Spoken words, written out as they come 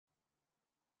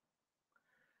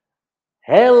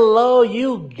Hello,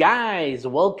 you guys.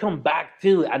 Welcome back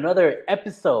to another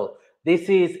episode. This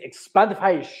is Expand the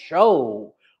Fire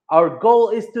Show. Our goal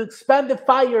is to expand the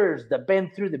fires that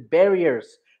bend through the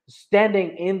barriers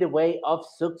standing in the way of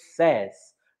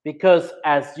success. Because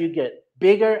as you get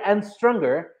bigger and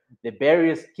stronger, the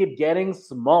barriers keep getting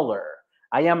smaller.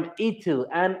 I am Itu,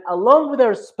 and along with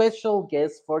our special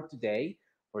guest for today,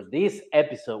 for this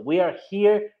episode, we are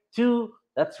here to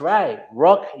that's right.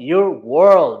 Rock your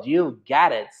world. You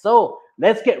got it. So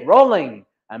let's get rolling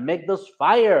and make those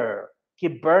fire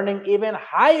keep burning even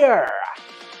higher.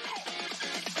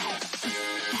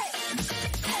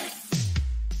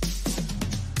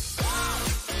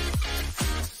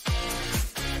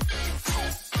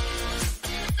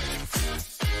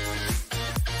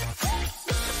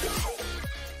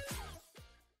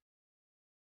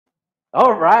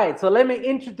 All right. So let me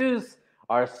introduce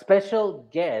our special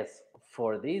guest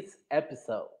for this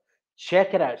episode.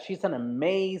 Check it out. She's an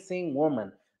amazing woman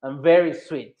and very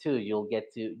sweet too. You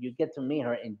get to meet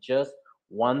her in just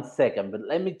 1 second. But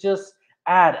let me just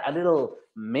add a little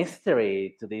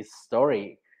mystery to this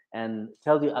story and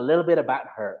tell you a little bit about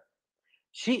her.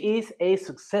 She is a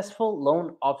successful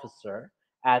loan officer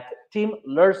at Team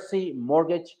Lhersy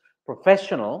Mortgage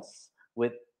Professionals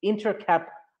with Intercap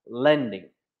Lending,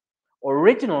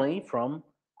 originally from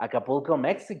Acapulco,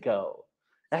 Mexico.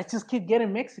 I just keep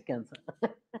getting Mexicans.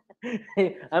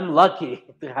 I'm lucky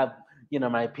to have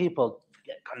my people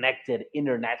get connected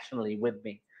internationally with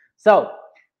me. So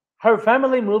her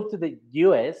family moved to the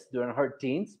U.S. during her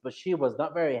teens, but she was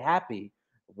not very happy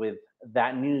with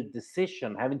that new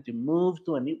decision, having to move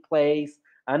to a new place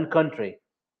and country.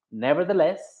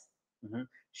 Nevertheless,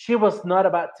 she was not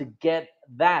about to get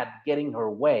that getting her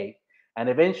way and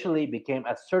eventually became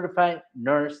a certified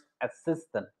nurse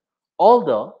assistant.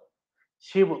 Although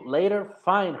she would later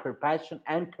find her passion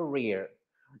and career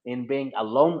in being a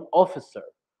loan officer,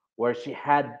 where she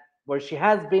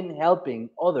has been helping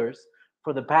others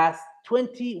for the past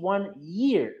 21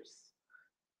 years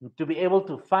to be able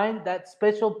to find that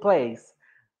special place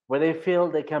where they feel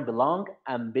they can belong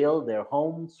and build their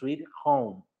home sweet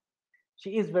home.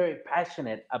 She is very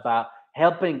passionate about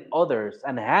helping others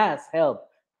and has helped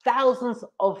thousands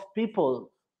of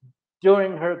people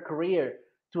during her career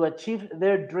to achieve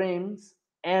their dreams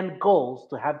and goals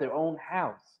to have their own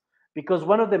house. Because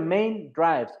one of the main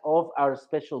drives of our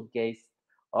special guest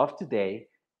of today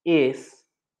is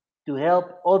to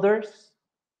help others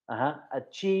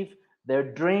achieve their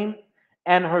dream.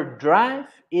 And her drive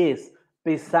is,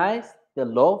 besides the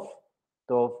love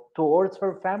towards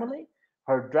her family,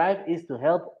 her drive is to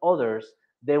help others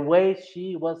the way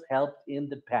she was helped in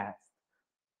the past.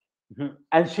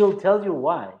 And she'll tell you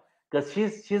why, because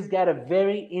she's got a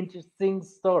very interesting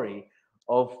story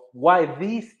of why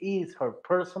this is her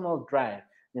personal drive,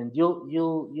 and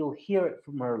you'll hear it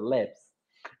from her lips.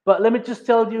 But let me just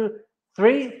tell you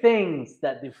three things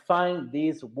that define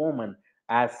this woman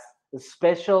as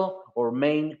special or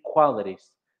main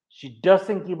qualities. She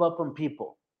doesn't give up on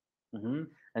people.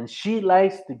 And she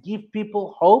likes to give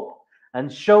people hope and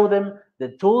show them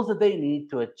the tools that they need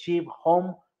to achieve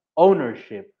home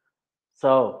ownership.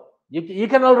 So you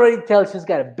can already tell she's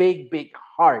got a big, big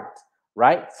heart,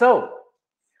 right? So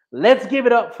let's give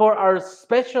it up for our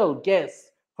special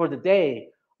guest for the day,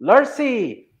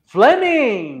 Lhersy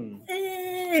Fleming.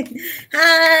 Hey,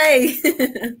 hi.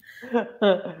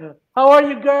 How are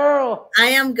you, girl? I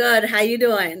am good. How you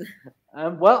doing?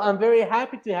 Well, I'm very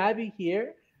happy to have you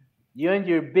here. You and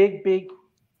your big, big,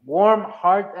 warm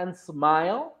heart and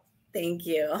smile. Thank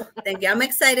you. Thank you. I'm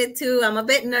excited too. I'm a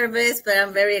bit nervous, but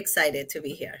I'm very excited to be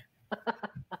here.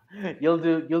 You'll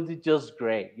do just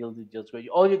great. You'll do just great.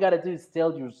 All you gotta do is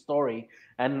tell your story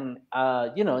and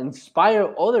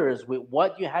inspire others with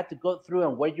what you had to go through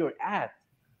and where you're at.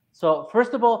 So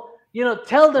first of all,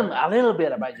 tell them a little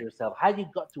bit about yourself, how you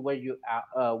got to where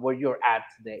you're at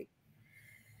today.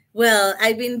 Well,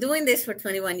 I've been doing this for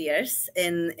 21 years,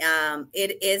 and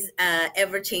it is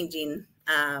ever changing.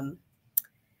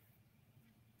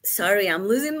 Sorry, I'm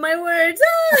losing my words.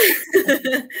 Don't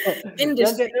get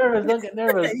Industry. nervous. Don't get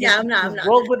nervous. Yeah, Just I'm not. I'm just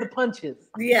not. roll with the punches.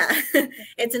 Yeah,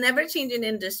 it's an ever changing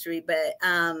industry, but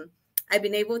I've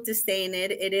been able to stay in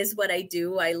it. It is what I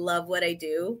do. I love what I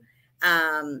do.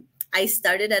 Um, I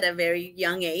started at a very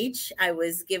young age. I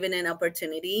was given an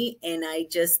opportunity, and I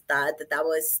just thought that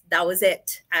was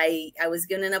it. I was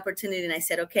given an opportunity, and I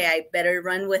said, okay, I better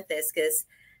run with this because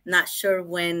not sure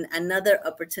when another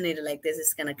opportunity like this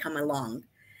is going to come along.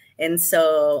 And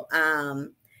so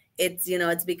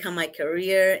it's become my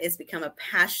career. It's become a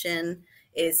passion.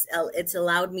 It's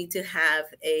allowed me to have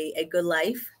a good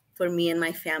life for me and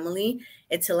my family.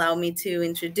 It's allowed me to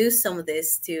introduce some of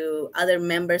this to other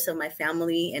members of my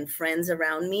family and friends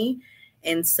around me.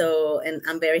 And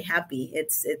I'm very happy.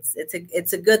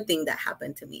 It's a good thing that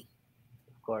happened to me.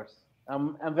 Of course.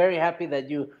 I'm very happy that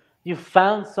you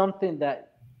found something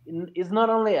that is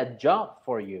not only a job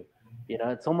for you. You know,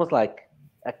 it's almost like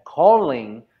a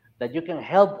calling that you can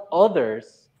help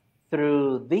others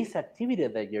through this activity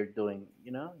that you're doing.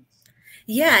 You know,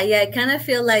 Yeah, yeah, I kind of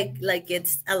feel like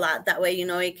it's a lot that way.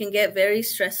 It can get very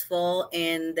stressful,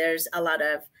 and there's a lot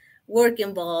of work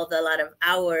involved, a lot of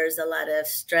hours, a lot of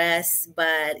stress.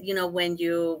 But when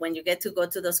you get to go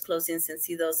to those closings and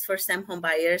see those first time home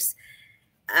buyers,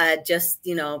 just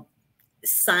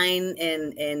sign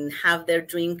and have their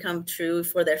dream come true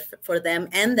for them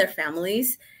and their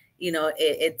families,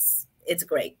 it's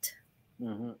great.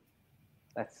 hmm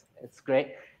that's it's great.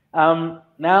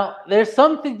 Now there's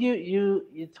something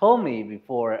you told me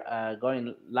before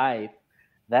going live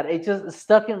that it just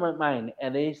stuck in my mind,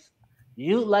 and it's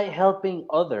you like helping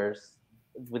others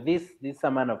with this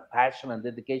amount of passion and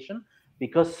dedication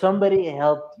because somebody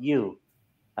helped you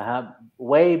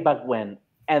way back when,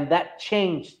 and that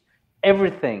changed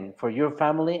everything for your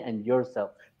family and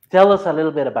yourself. Tell us a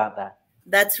little bit about that.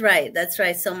 That's right. That's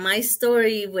right. So my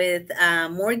story with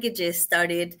mortgages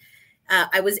started.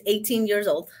 I was 18 years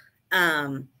old,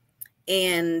 um,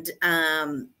 and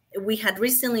we had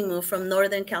recently moved from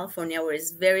Northern California, where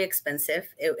it's very expensive.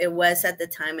 It was at the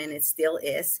time, and it still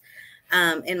is.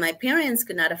 And my parents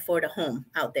could not afford a home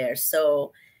out there.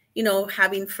 So,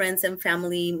 having friends and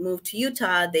family move to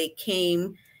Utah, they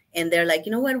came and they're like,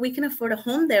 you know what, we can afford a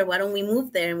home there. Why don't we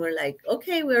move there? And we're like,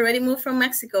 okay, we already moved from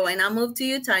Mexico and I moved to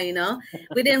Utah.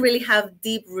 We didn't really have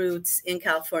deep roots in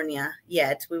California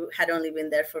yet. We had only been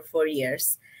there for 4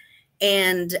 years.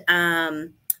 And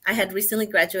I had recently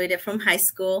graduated from high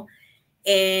school,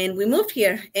 and we moved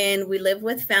here and we lived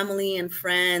with family and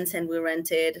friends, and we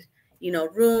rented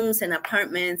rooms and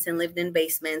apartments and lived in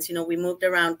basements. We moved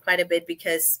around quite a bit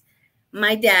because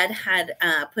my dad had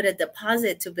put a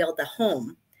deposit to build a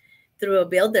home through a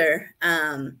builder,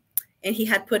 and he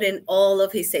had put in all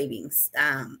of his savings.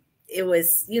 It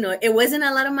wasn't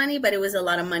a lot of money, but it was a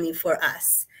lot of money for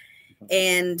us.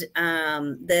 And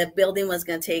the building was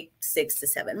going to take 6 to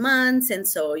 7 months. And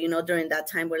so, during that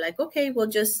time, we're like, okay, we'll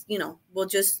just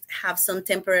have some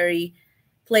temporary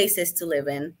places to live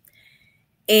in.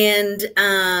 And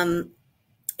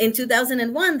in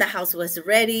 2001, the house was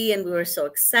ready and we were so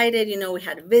excited. We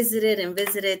had visited and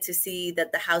visited to see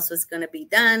that the house was going to be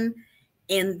done.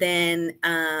 And then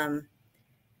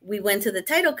we went to the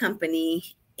title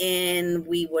company and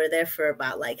we were there for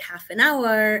about like half an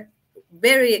hour,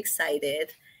 very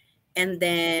excited. And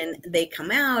then they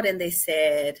come out and they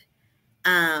said,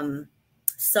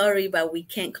 sorry, but we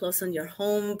can't close on your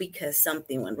home because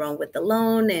something went wrong with the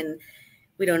loan, and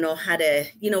we don't know how to,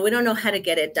 we don't know how to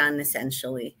get it done,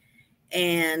 essentially.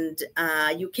 And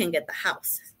you can't get the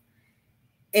house.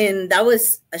 And that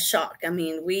was a shock. I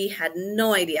mean, we had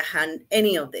no idea how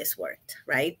any of this worked,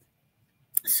 right?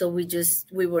 So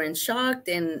we were in shock.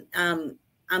 And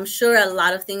I'm sure a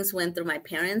lot of things went through my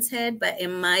parents' head, but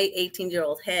in my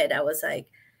 18-year-old head, I was like,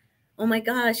 oh my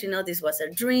gosh, this was our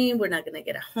dream. We're not going to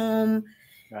get a home.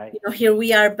 Right. Here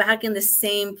we are back in the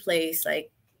same place,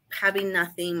 like having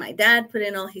nothing. My dad put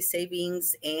in all his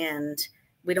savings and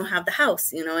we don't have the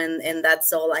house, and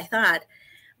that's all I thought.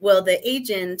 Well, the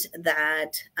agent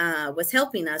that was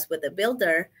helping us with the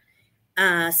builder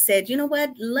said, you know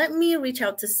what, let me reach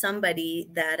out to somebody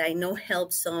that I know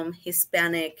helped some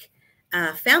Hispanic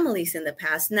families in the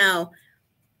past. Now,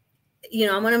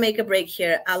 I'm going to make a break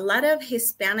here. A lot of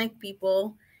Hispanic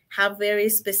people have very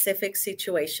specific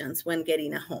situations when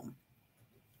getting a home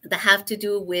that have to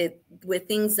do with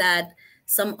things that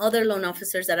some other loan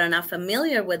officers that are not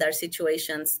familiar with our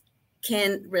situations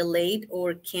can relate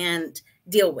or can't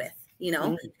deal with. And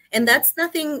Mhm. that's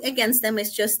nothing against them.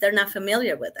 It's just they're not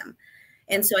familiar with them.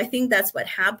 And so I think that's what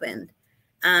happened.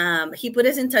 He put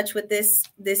us in touch with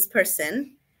this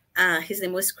person. His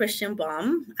name was Christian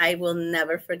Baum. I will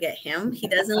never forget him. He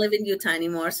doesn't live in Utah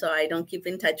anymore, so I don't keep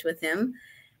in touch with him.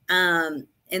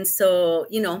 And so,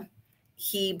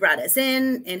 he brought us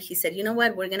in and he said, you know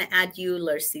what, we're going to add you,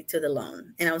 Lhersy, to the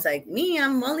loan. And I was like, me,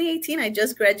 I'm only 18. I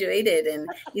just graduated. And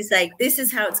he's like, this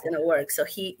is how it's going to work. So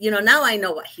he, now I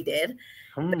know what he did.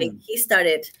 But Hmm. he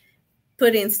started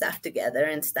putting stuff together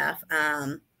and stuff.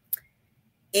 And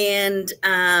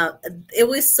it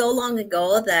was so long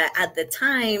ago that at the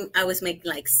time I was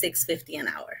making like $6.50 an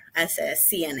hour as a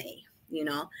CNA,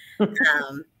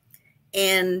 um,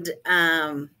 and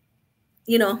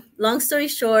long story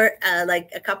short, like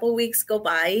a couple weeks go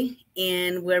by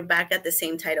and we're back at the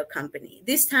same title company.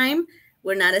 This time,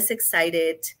 we're not as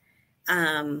excited.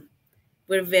 Um,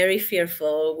 we're very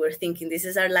fearful. We're thinking this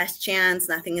is our last chance.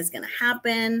 Nothing is going to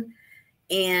happen.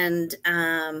 And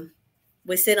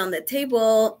we sit on the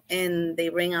table and they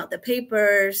bring out the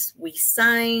papers. We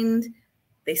signed.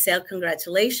 They say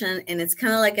congratulations. And it's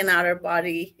kind of like an outer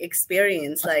body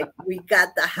experience. Like we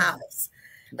got the house.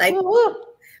 Like, Woo-woo.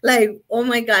 oh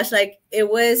my gosh, like it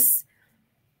was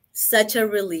such a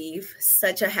relief,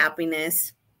 such a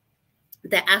happiness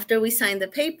that after we signed the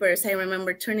papers, I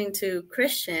remember turning to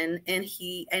Christian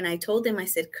and I told him, I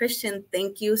said, Christian,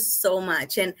 thank you so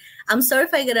much. And I'm sorry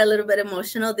if I get a little bit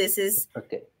emotional.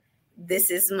 Okay.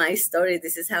 This is my story.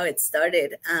 This is how it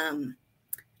started.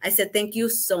 I said, thank you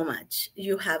so much.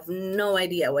 You have no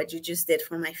idea what you just did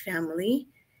for my family.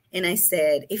 And I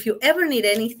said, if you ever need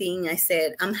anything, I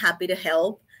said, I'm happy to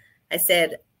help. I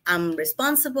said, I'm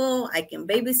responsible. I can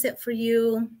babysit for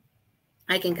you.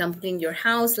 I can come clean your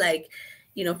house, like,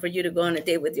 for you to go on a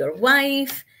date with your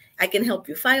wife. I can help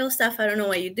you file stuff. I don't know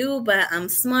what you do, but I'm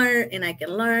smart and I can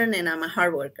learn and I'm a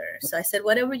hard worker. So I said,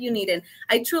 whatever you need. And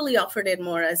I truly offered it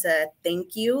more as a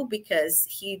thank you because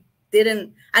he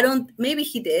didn't, I don't, maybe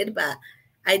he did, but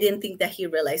I didn't think that he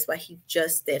realized what he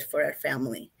just did for our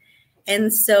family.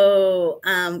 And so,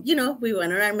 we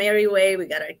went on our merry way. We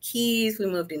got our keys. We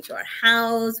moved into our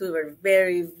house. We were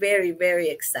very, very, very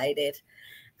excited.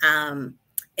 Um,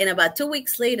 and about 2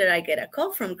 weeks later, I get a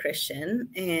call from Christian,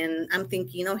 and I'm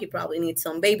thinking, he probably needs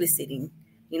some babysitting,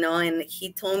 and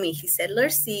he told me, he said,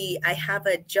 Lhersy, I have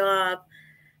a job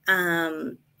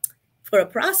um, for a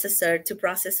processor to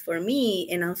process for me.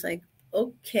 And I was like,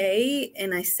 okay.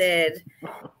 And I said,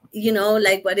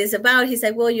 like what it's about. He's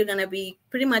like, well, you're going to be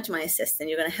pretty much my assistant.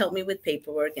 You're going to help me with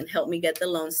paperwork and help me get the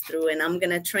loans through. And I'm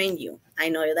going to train you. I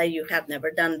know that you have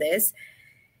never done this.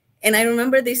 And I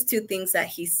remember these two things that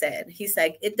he said. He's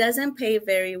like, it doesn't pay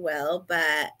very well,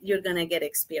 but you're going to get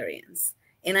experience.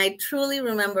 And I truly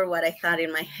remember what I thought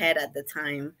in my head at the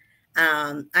time.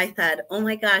 I thought, oh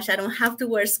my gosh, I don't have to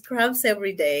wear scrubs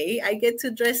every day. I get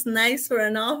to dress nice for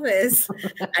an office.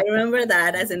 I remember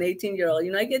that as an 18-year-old.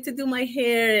 I get to do my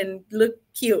hair and look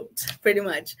cute, pretty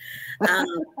much. Um,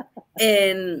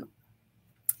 and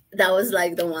that was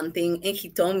like the one thing. And he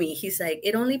told me, he's like,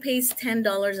 it only pays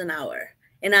 $10 an hour.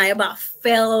 And I about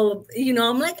fell,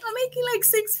 I'm like, I'm making like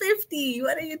 650.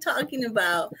 What are you talking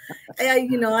about?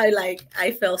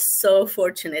 I felt so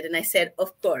fortunate. And I said,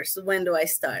 of course, when do I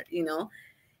start?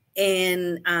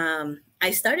 And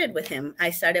I started with him.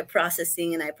 I started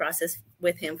processing and I processed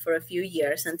with him for a few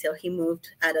years until he moved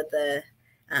out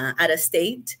of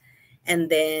state. And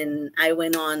then I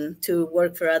went on to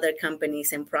work for other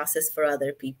companies and process for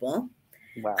other people.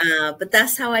 Wow. But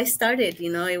that's how I started.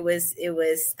 It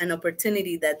was an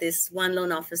opportunity that this one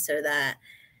loan officer that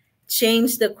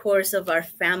changed the course of our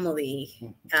family,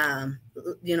 our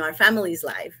family's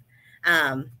life,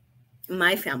 um,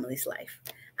 my family's life.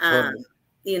 Um,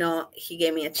 Totally. He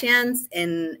gave me a chance,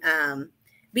 and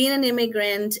being an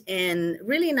immigrant and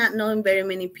really not knowing very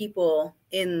many people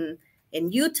in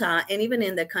Utah and even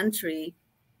in the country,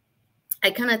 I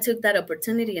kind of took that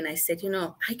opportunity and I said,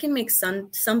 I can make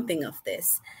something of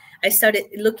this. I started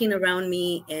looking around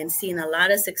me and seeing a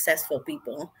lot of successful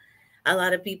people, a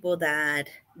lot of people that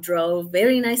drove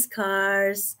very nice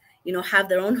cars, have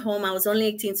their own home. I was only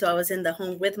 18, so I was in the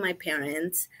home with my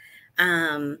parents.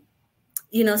 Um,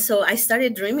 so I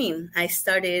started dreaming. I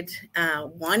started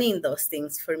wanting those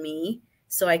things for me.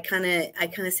 So I kind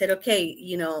of said, okay,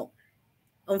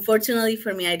 unfortunately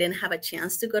for me, I didn't have a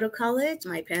chance to go to college.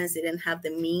 My parents didn't have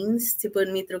the means to put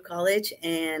me through college,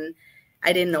 and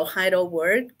I didn't know how to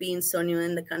work being so new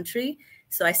in the country.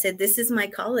 So I said, this is my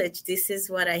college. This is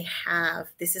what I have.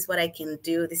 This is what I can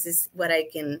do. This is what I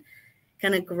can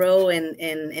kind of grow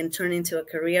and turn into a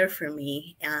career for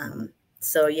me.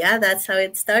 So yeah, that's how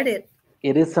it started.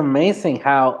 It is amazing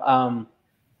how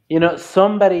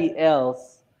somebody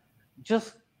else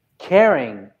just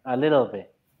caring a little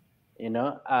bit,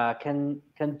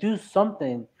 can do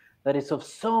something that is of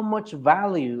so much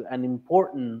value and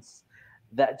importance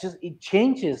that just it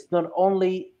changes not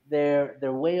only their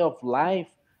way of life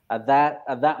at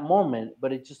that moment,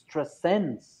 but it just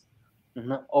transcends,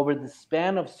 over the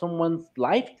span of someone's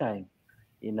lifetime.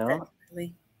 You know,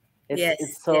 Definitely. it's Yes,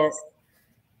 yes.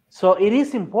 so it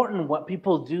is important what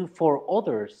people do for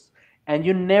others, and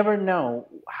you never know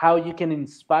how you can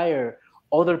inspire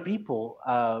other people,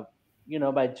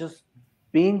 by just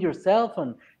being yourself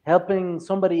and helping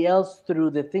somebody else through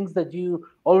the things that you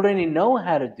already know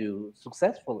how to do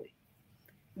successfully.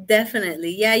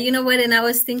 Definitely. Yeah, you know what? And I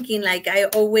was thinking like I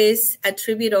always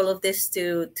attribute all of this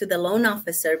to the loan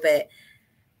officer, but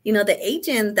the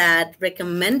agent that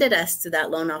recommended us to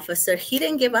that loan officer, he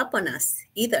didn't give up on us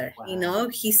either. Wow.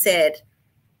 He said,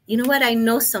 you know what, I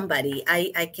know somebody.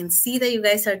 I can see that you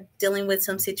guys are dealing with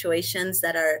some situations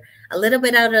that are a little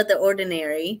bit out of the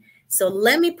ordinary. So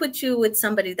let me put you with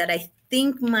somebody that I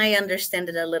think might understand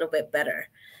it a little bit better.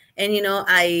 And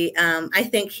I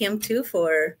thank him too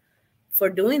for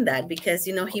doing that, because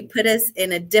he put us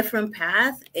in a different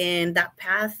path, and that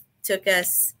path took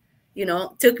us,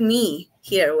 took me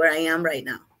here where I am right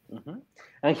now. Hmm.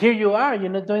 And here you are,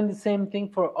 doing the same thing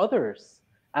for others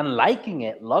and liking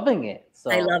it, loving it. I So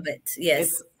love it. it's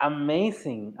Yes.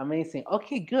 amazing, amazing.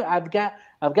 Okay, good. I've got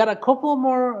a couple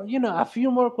more, a few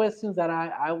more questions that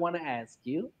I want to ask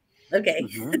you. Okay.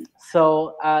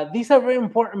 So these are very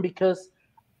important because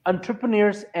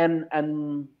entrepreneurs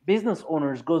and business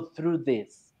owners go through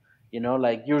this.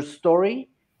 Like your story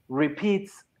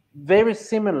repeats very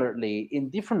similarly in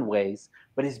different ways,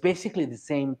 but it's basically the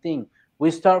same thing.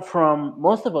 Most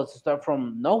of us start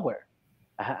from nowhere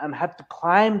and have to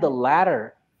climb the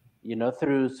ladder,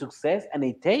 through success. And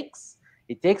it takes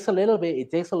a little bit.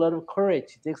 It takes a lot of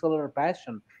courage. It takes a lot of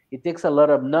passion. It takes a lot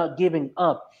of not giving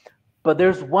up. But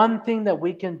there's one thing that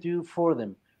we can do for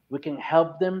them. We can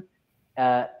help them,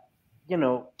 uh,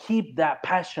 keep that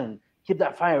passion, keep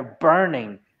that fire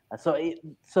burning. So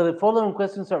the following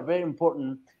questions are very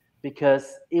important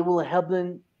because it will help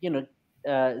them,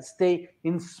 stay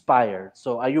inspired.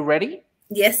 So are you ready?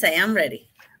 Yes, I am ready.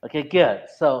 Okay, good.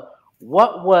 So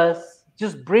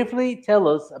just briefly tell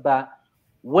us about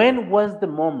when was the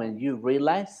moment you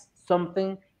realized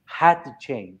something had to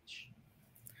change?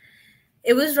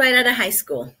 It was right out of high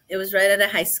school. It was right out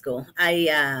of high school.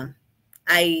 I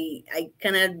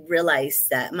kind of realized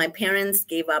that my parents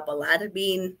gave up a lot of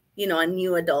being, a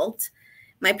new adult.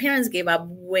 My parents gave up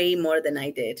way more than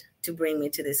I did to bring me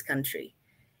to this country.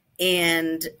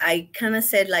 And I kind of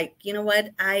said, like, you know what,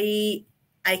 I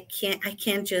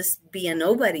can't just be a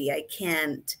nobody. I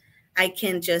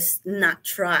can't just not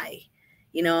try.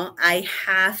 I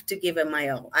have to give it my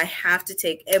all. I have to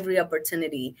take every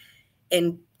opportunity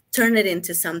and turn it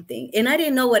into something. And I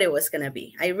didn't know what it was going to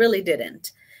be. I really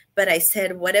didn't. But I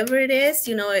said, whatever it is,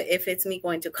 if it's me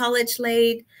going to college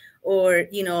late, or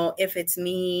if it's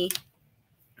me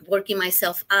working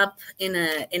myself up in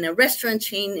a restaurant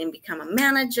chain and become a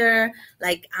manager,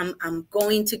 like I'm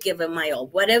going to give it my all.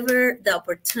 Whatever the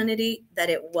opportunity that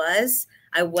it was,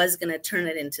 I was going to turn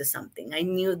it into something. I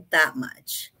knew that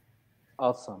much.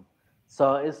 Awesome.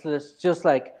 So it's just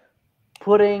like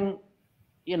putting,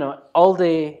 all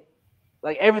the,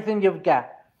 like everything you've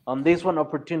got on this one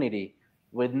opportunity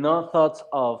with no thoughts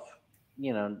of,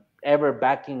 ever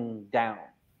backing down.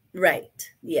 Right.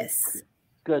 Yes.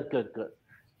 Good, good, good.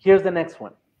 Here's the next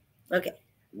one. Okay.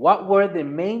 What were the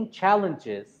main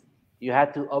challenges you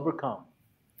had to overcome?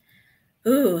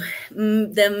 Ooh,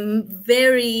 the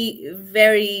very,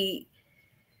 very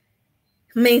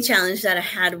main challenge that I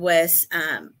had was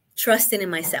trusting in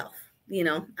myself.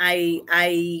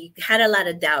 I had a lot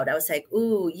of doubt. I was like,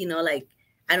 ooh, like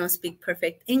I don't speak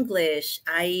perfect English.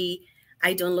 I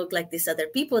don't look like these other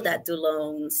people that do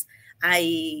loans.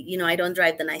 I don't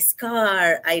drive the nice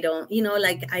car. I don't,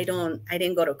 like I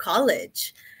didn't go to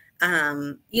college.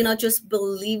 Just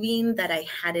believing that I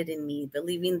had it in me,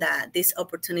 believing that this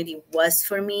opportunity was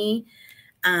for me,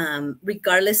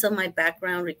 regardless of my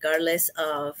background, regardless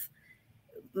of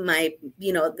my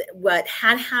what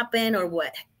had happened or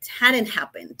what hadn't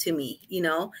happened to me,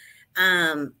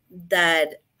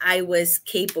 that I was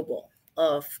capable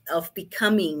of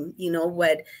becoming,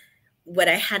 what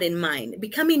I had in mind,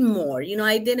 becoming more.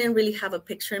 I didn't really have a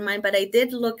picture in mind, but I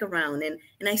did look around, and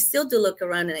I still do look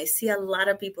around, and I see a lot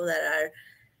of people that are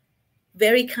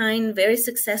very kind, very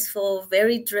successful,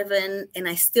 very driven, and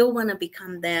I still want to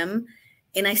become them.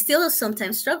 And I still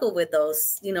sometimes struggle with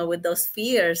those, with those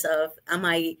fears of, am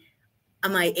I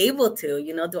able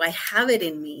to, do I have it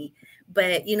in me?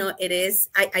 But it is,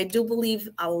 I do believe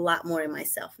a lot more in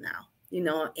myself now,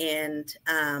 and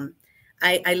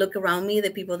I look around me,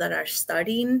 the people that are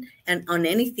starting and on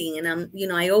anything,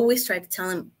 and I always try to tell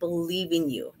them, believe in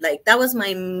you. Like that was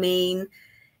my main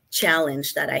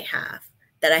challenge that I had,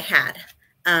 that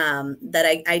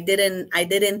I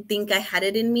didn't think I had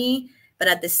it in me. But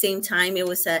at the same time, it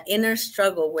was an inner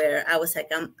struggle where I was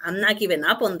like, I'm not giving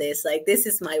up on this. Like, this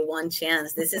is my one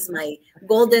chance. This is my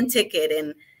golden ticket.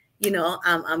 And,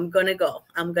 I'm going to go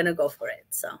for it.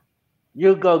 So,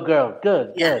 You go, girl.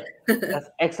 Good, yeah. good. That's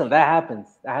excellent. That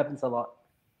happens. That happens a lot.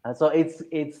 And so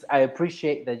I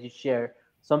appreciate that you share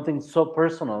something so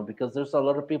personal because there's a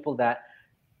lot of people that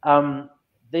um,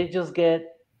 they just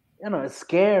get,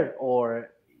 scared,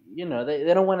 or they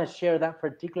don't want to share that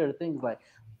particular things. Like,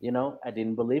 I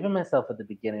didn't believe in myself at the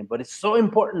beginning, but it's so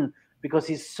important because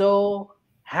it's so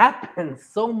happens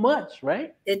so much,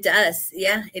 right? It does.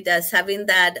 Yeah, it does. Having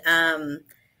that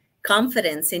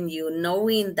confidence in you,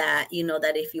 knowing that,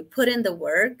 that if you put in the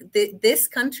work, this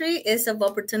country is of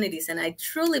opportunities. And I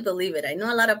truly believe it. I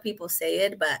know a lot of people say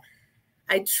it, but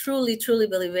I truly, truly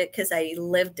believe it because I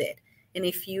lived it. And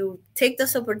if you take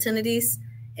those opportunities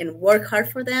and work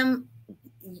hard for them,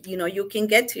 you can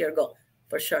get to your goal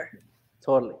for sure.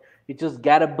 Totally. You just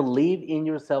gotta believe in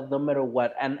yourself no matter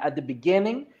what. And at the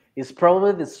beginning is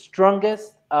probably the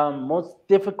strongest, most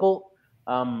difficult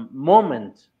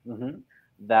moment,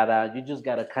 that you just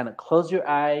gotta kind of close your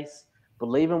eyes,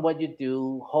 believe in what you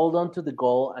do, hold on to the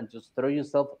goal, and just throw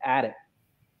yourself at it.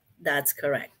 That's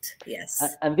correct.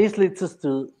 Yes. And this leads us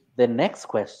to the next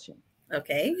question.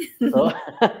 Okay. So,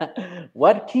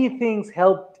 what key things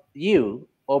helped you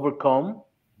overcome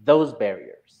those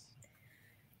barriers?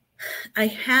 I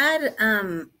had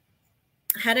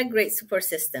a great support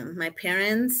system. My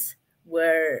parents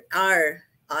are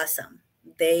awesome.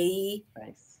 They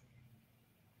Nice.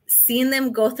 Seeing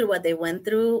them go through what they went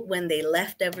through when they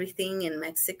left everything in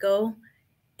Mexico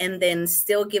and then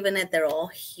still giving it their all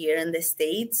here in the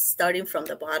States, starting from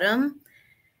the bottom,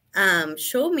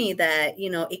 show me that,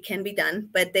 it can be done,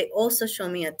 but they also show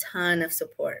me a ton of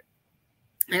support.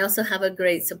 I also have a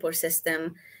great support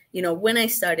system. When I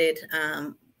started,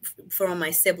 from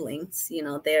my siblings, they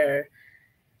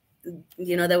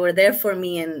were there for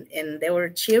me, and they were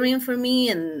cheering for me,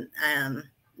 and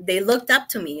they looked up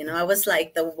to me. I was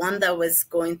like the one that was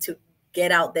going to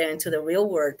get out there into the real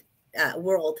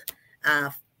world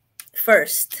uh,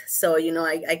 first. So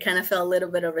I kind of felt a little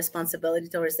bit of responsibility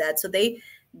towards that. So they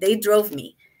drove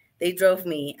me. They drove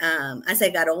me as I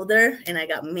got older and I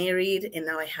got married and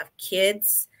now I have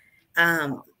kids.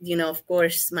 Of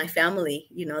course, my family.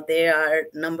 They are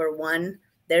number one.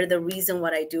 They're the reason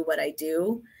what I do.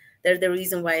 They're the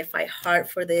reason why I fight hard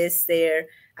for this. I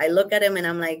look at them and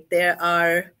I'm like, there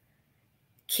are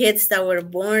kids that were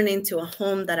born into a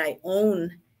home that I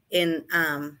own, and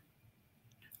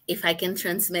if I can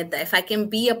transmit that, if I can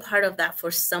be a part of that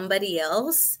for somebody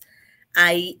else,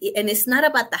 and it's not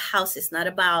about the house, it's not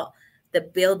about the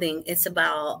building, it's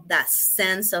about that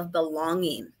sense of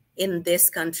belonging in this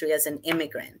country as an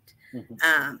immigrant.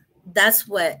 Mhm. That's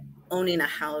what owning a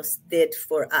house did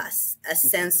for us, a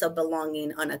sense of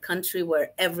belonging on a country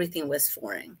where everything was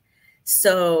foreign.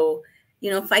 So,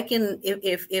 if I can,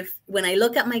 if when I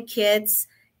look at my kids,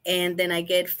 and then I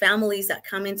get families that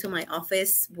come into my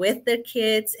office with their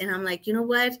kids, and I'm like, you know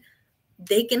what?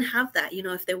 They can have that.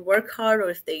 If they work hard or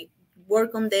if they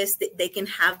work on this, they can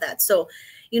have that. So,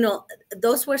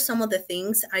 those were some of the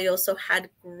things. I also had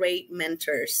great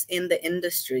mentors in the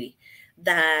industry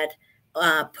that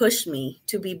pushed me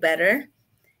to be better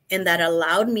and that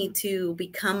allowed me to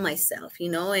become myself,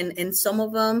 and some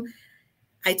of them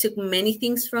I took many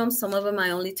things from. Some of them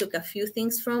I only took a few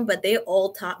things from, but they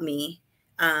all taught me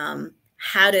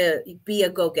how to be a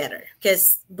go-getter.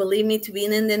 Because believe me, to be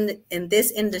in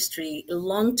this industry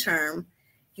long term,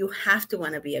 you have to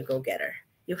want to be a go-getter.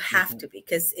 You have Mhm. to be,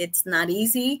 because it's not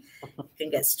easy. It can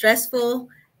get stressful,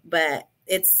 but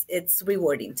it's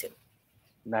rewarding too.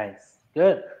 Nice.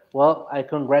 Good. Well, I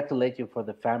congratulate you for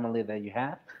the family that you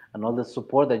have and all the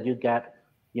support that you got,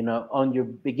 on your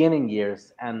beginning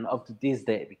years and up to this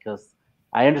day, because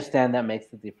I understand that makes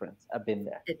the difference. I've been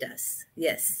there. It does.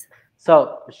 Yes.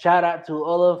 So shout out to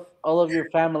all of your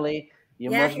family.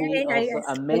 You Yeah. must be Hey, hi also guys.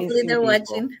 Hopefully amazing they're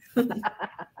people. watching.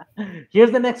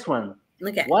 Here's the next one.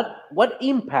 Okay. What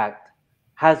impact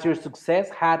has your success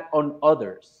had on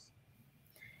others?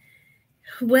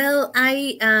 Well,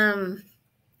 I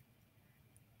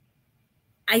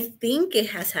think it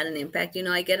has had an impact.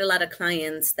 I get a lot of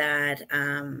clients that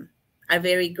are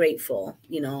very grateful,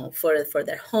 for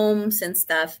their homes and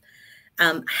stuff.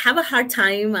 I have a hard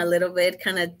time a little bit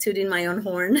kind of tooting my own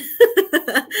horn.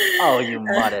 Oh, you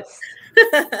modest.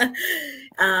 But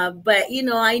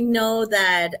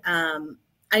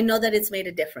I know that it's made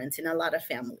a difference in a lot of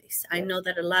families. I Yes. know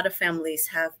that a lot of families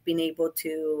have been able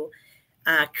to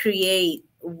create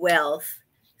wealth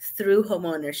through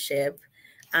homeownership.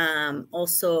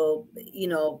 Also,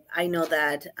 I know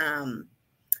that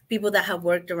people that have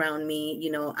worked around me,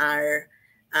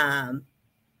 um,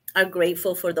 are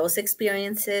grateful for those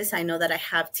experiences. I know that I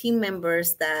have team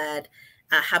members that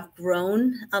have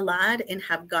grown a lot and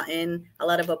have gotten a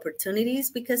lot of opportunities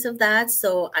because of that.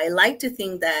 So I like to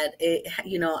think that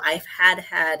I've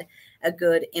had a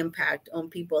good impact on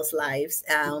people's lives,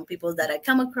 on people that I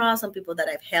come across, on people that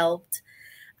I've helped.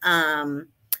 Um,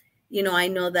 I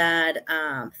know that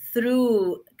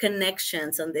through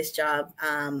connections on this job,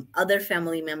 other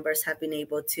family members have been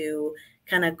able to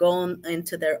kind of go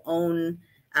into their own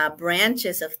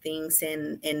branches of things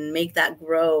and make that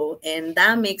grow. And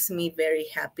that makes me very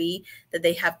happy that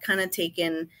they have kind of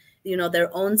taken, their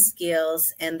own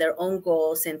skills and their own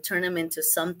goals and turn them into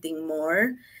something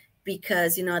more.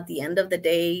 Because, at the end of the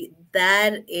day,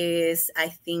 that is, I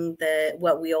think,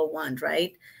 what we all want,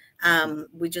 right? Mhm.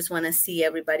 We just want to see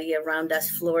everybody around us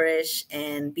flourish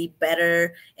and be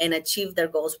better and achieve their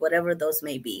goals, whatever those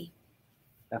may be.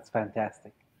 That's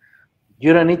fantastic.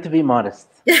 You don't need to be modest.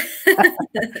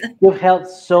 You've helped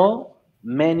so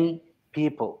many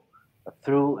people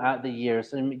throughout the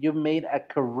years, and you've made a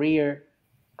career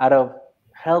out of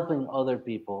helping other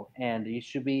people, and you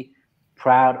should be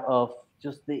proud of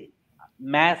just the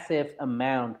massive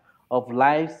amount of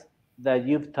lives that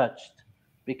you've touched.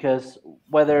 Because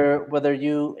whether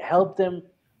you help them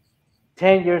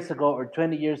 10 years ago or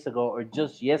 20 years ago or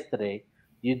just yesterday,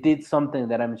 you did something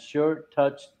that I'm sure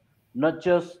touched not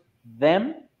just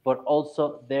them, but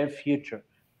also their future.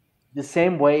 The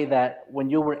same way that when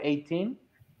you were 18,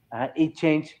 it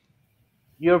changed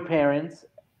your parents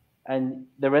and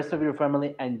the rest of your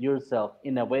family and yourself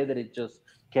in a way that it just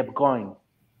kept going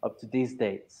up to this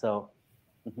date. So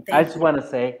I Thank just you. want to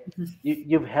say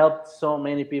you've helped so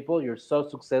many people. You're so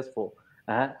successful.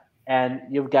 Uh-huh. And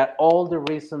you've got all the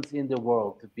reasons in the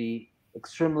world to be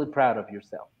extremely proud of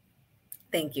yourself.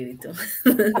 Thank you, Ito.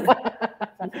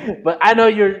 But I know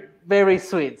you're very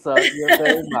sweet, so you're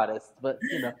very modest. But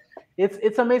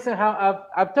it's amazing how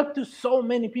I've talked to so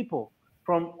many people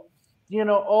from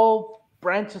all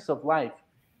branches of life,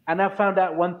 and I found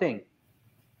out one thing: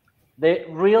 the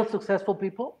real successful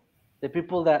people, the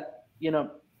people that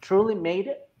truly made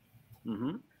it,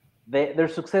 hmm their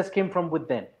success came from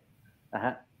within,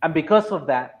 and because of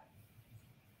that,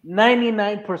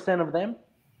 99% of them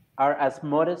are as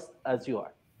modest as you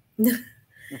are.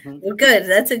 Hmm. Well, good.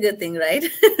 That's a good thing, right?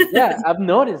 Yeah, I've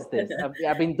noticed this.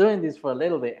 I've been doing this for a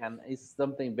little bit, and it's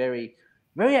something very,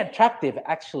 very attractive.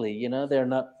 Actually, they're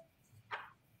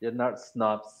not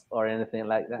snobs or anything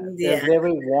like that. They're Yeah.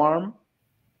 very warm,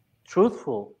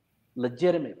 truthful,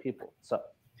 legitimate people. So,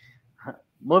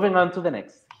 moving on to the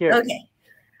next here. Okay.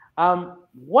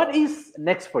 What is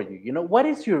next for you? What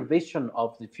is your vision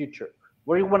of the future?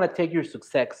 Where you want to take your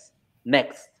success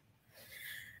next?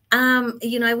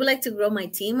 I would like to grow my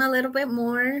team a little bit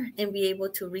more and be able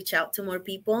to reach out to more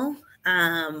people.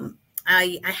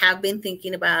 I have been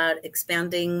thinking about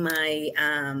expanding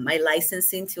my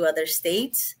licensing to other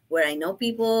states where I know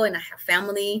people and I have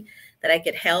family that I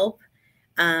could help.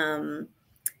 Um,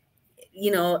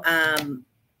 you know, um,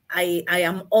 I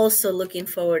am also looking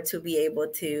forward to be able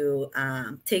to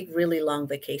take really long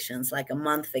vacations, like a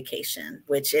month vacation,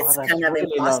 which Oh, it's that's kind of really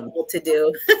long. impossible to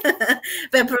do.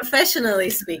 But professionally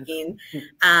speaking,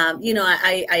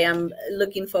 I am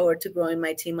looking forward to growing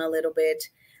my team a little bit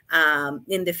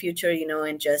in the future,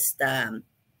 and just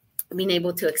being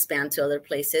able to expand to other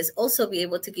places. Also, be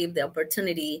able to give the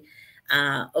opportunity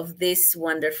of this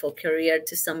wonderful career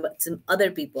to some other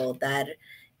people that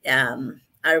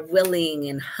are willing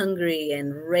and hungry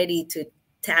and ready to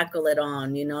tackle it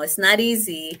on. It's not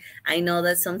easy. I know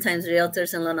that sometimes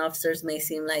realtors and loan officers may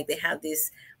seem like they have this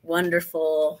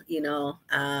wonderful,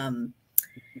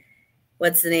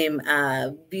 what's the name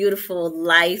beautiful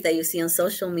life that you see on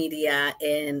social media,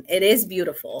 and it is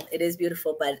beautiful,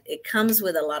 but it comes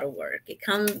with a lot of work. It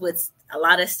comes with a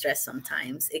lot of stress.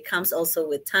 Sometimes it comes also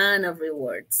with ton of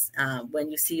rewards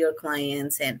when you see your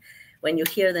clients and when you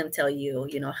hear them tell you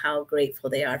how grateful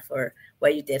they are for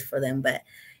what you did for them. But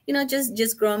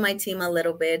just grow my team a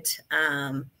little bit,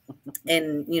 and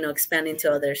expanding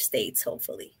to other states,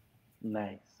 hopefully.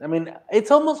 Nice. I mean,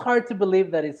 it's almost hard to believe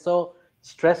that it's so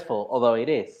stressful, although it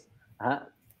is. Uh-huh.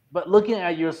 But looking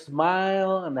at your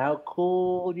smile and how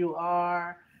cool you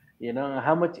are,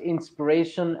 how much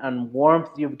inspiration and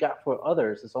warmth you've got for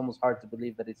others, it's almost hard to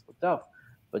believe that it's so tough.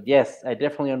 But yes, I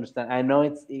definitely understand. I know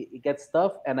it gets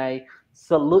tough, and I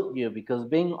salute you because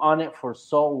being on it for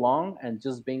so long and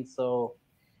just being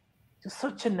just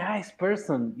such a nice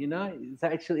person,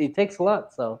 it takes a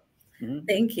lot. So. Mhm.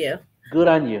 Thank you. Good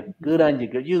on you. Good on you.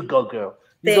 Girl. You go, girl.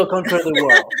 You go Thank you. conquer the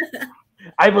world.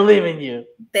 I believe in you.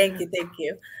 Thank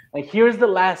you. And here's the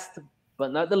last,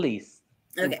 but not the least,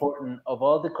 Okay. important of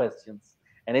all the questions.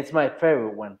 And it's my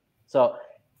favorite one. So,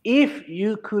 if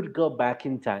you could go back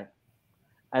in time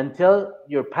and tell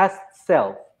your past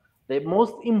self the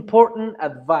most important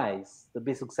advice to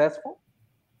be successful,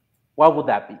 what would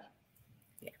that be?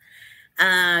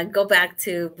 Go back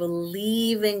to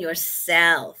believe in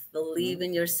yourself. Mm-hmm. Believe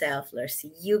in yourself,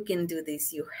 Lhersy. You can do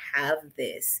this. You have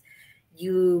this.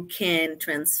 You can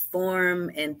transform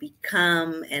and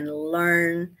become and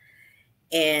learn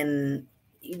and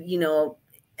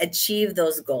achieve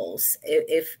those goals.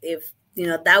 If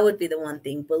that would be the one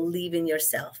thing. Believe in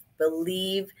yourself.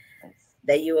 Believe Nice.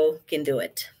 that you can do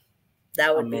it.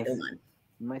 That would be the Amazing. one.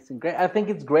 Amazing. Great. I think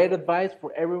it's great advice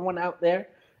for everyone out there.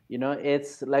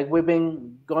 It's like we've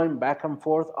been going back and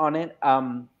forth on it.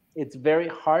 It's very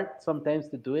hard sometimes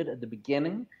to do it at the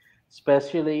beginning,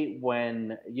 especially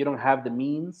when you don't have the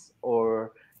means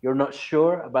or you're not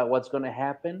sure about what's going to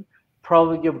happen.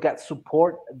 Probably you've got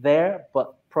support there,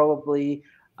 but probably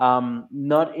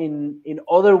not in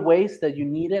other ways that you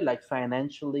need it, like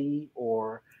financially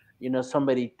or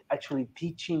somebody actually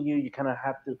teaching you. You kind of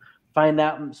have to find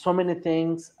out so many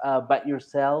things about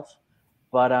yourself.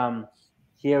 But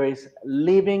here is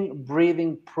living,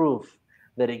 breathing proof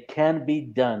that it can be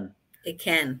done. It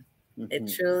can. It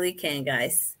Mhm. truly can,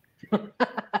 guys.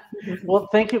 Well,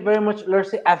 thank you very much,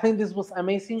 Lhersy. I think this was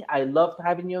amazing. I loved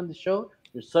having you on the show.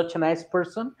 You're such a nice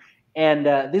person. And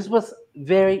this was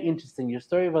very interesting. Your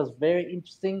story was very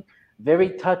interesting, very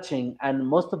touching, and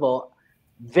most of all,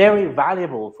 very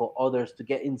valuable for others to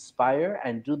get inspired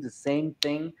and do the same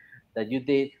thing that you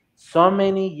did so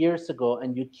many years ago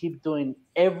and you keep doing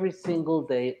every single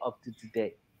day up to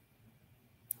today.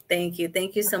 Thank you.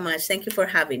 Thank you so much. Thank you for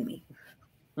having me.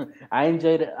 I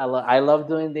enjoyed it. I love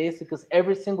doing this because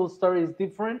every single story is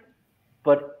different,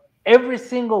 but every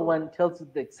single one tells you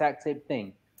the exact same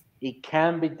thing. It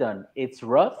can be done. It's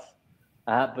rough,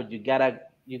 but you gotta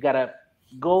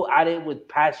go at it with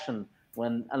passion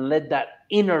and let that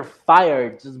inner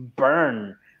fire just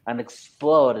burn and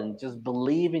explode and just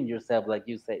believe in yourself, like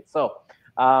you say. So,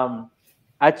 um,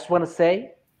 I just want to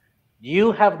say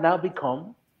you have now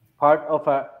become part of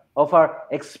our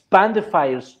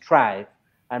Expandifiers tribe,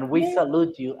 and we Yay.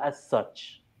 salute you as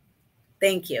such.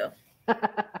 Thank you.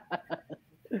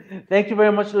 Thank you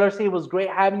very much, Lhersy. It was great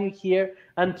having you here.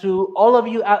 And to all of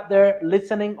you out there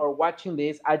listening or watching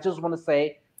this, I just want to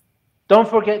say don't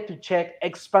forget to check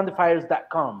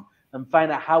expandifiers.com and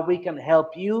find out how we can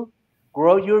help you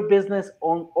grow your business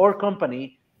or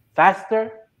company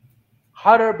faster,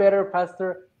 harder, better,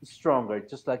 faster, stronger,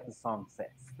 just like the song says.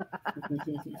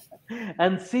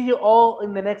 And see you all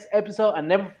in the next episode. And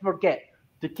never forget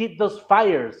to keep those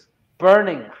fires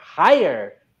burning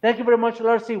higher. Thank you very much,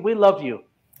 Lhersy. We love you.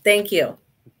 Thank you.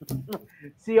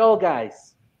 See you all,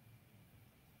 guys.